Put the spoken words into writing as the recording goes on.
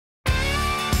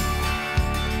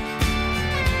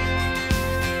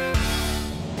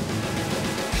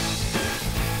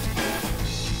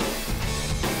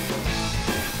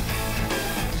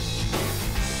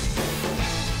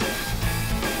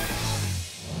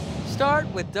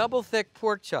Start with double thick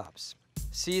pork chops.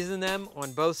 Season them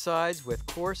on both sides with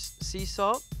coarse sea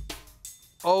salt.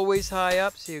 Always high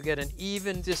up so you get an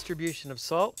even distribution of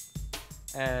salt.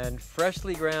 And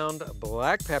freshly ground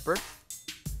black pepper.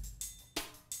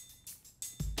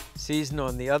 Season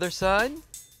on the other side.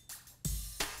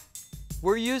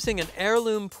 We're using an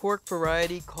heirloom pork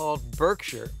variety called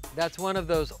Berkshire. That's one of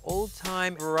those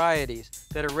old-time varieties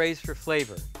that are raised for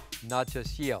flavor, not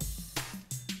just yield.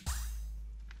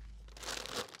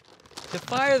 To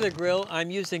fire the grill,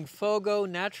 I'm using Fogo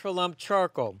Natural Lump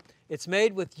Charcoal. It's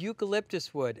made with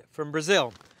eucalyptus wood from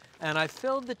Brazil. And I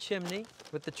filled the chimney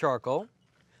with the charcoal.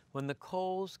 When the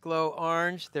coals glow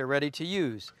orange, they're ready to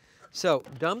use. So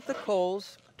dump the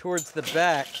coals towards the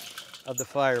back of the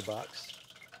firebox.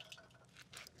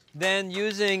 Then,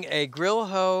 using a grill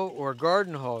hoe or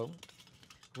garden hoe,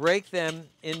 rake them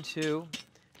into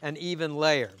an even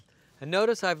layer. And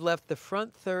notice I've left the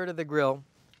front third of the grill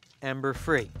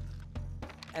ember-free.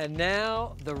 And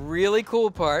now the really cool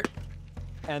part,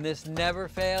 and this never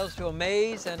fails to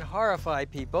amaze and horrify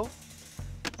people.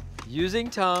 Using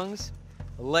tongs,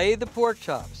 lay the pork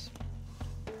chops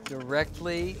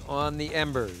directly on the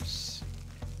embers.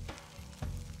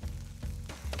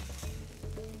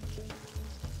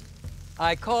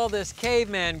 I call this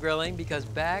caveman grilling because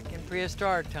back in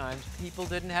prehistoric times, people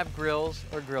didn't have grills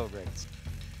or grill grates.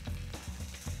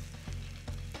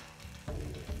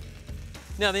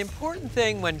 Now, the important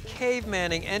thing when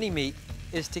cavemaning any meat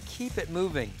is to keep it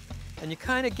moving, and you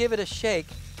kind of give it a shake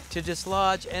to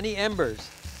dislodge any embers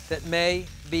that may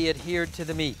be adhered to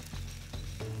the meat.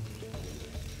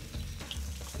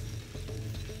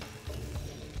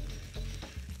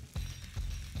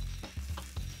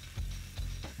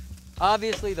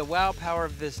 Obviously, the wow power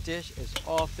of this dish is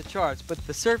off the charts, but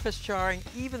the surface charring,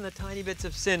 even the tiny bits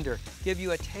of cinder, give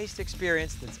you a taste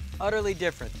experience that's utterly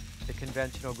different to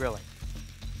conventional grilling.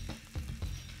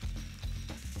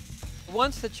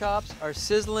 Once the chops are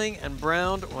sizzling and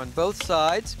browned on both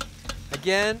sides,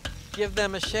 again, give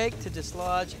them a shake to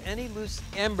dislodge any loose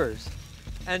embers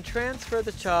and transfer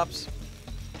the chops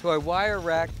to a wire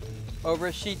rack over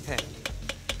a sheet pan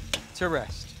to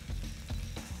rest.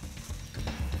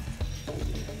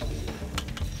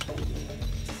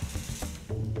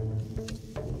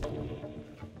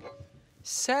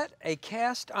 Set a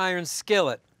cast iron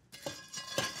skillet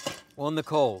on the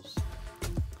coals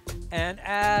and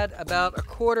add about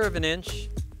 1/4 inch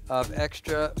of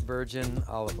extra virgin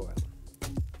olive oil.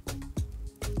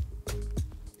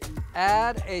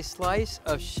 Add a slice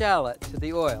of shallot to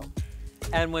the oil,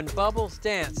 and when bubbles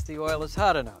dance, the oil is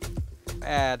hot enough.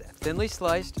 Add thinly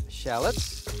sliced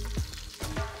shallots,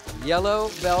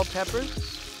 yellow bell peppers,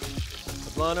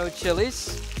 poblano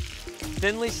chilies,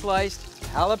 thinly sliced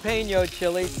jalapeno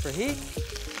chilies for heat,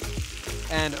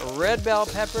 and red bell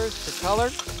peppers for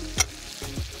color,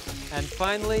 and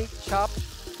finally chopped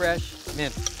fresh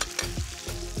mint.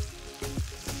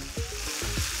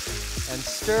 And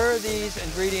stir these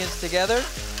ingredients together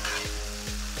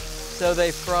so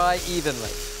they fry evenly.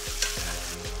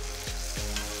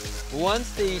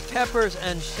 Once the peppers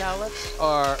and shallots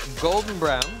are golden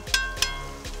brown,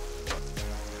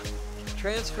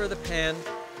 transfer the pan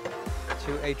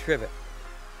to a trivet.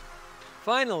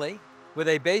 Finally, with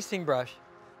a basting brush,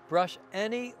 brush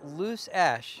any loose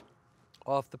ash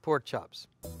off the pork chops.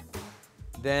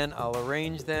 Then I'll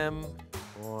arrange them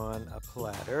on a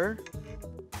platter.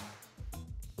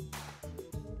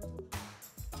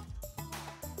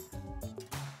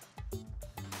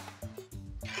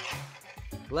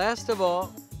 Last of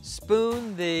all,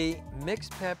 spoon the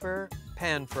mixed pepper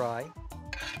pan fry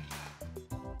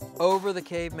over the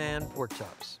Caveman pork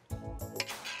chops.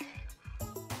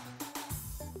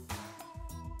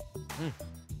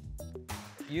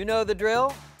 You know the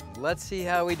drill. Let's see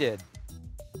how we did.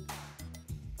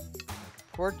 Take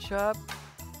a pork chop,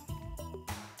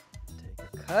 take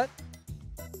a cut,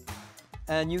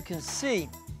 and you can see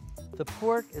the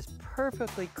pork is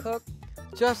perfectly cooked.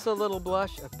 Just a little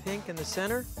blush of pink in the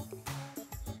center.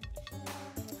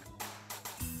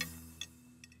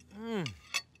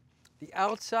 The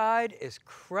outside is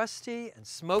crusty and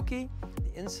smoky.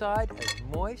 The inside as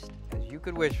moist as you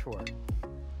could wish for.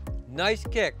 Nice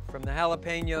kick from the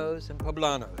jalapenos and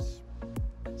poblanos.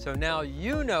 So now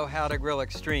you know how to grill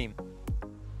extreme.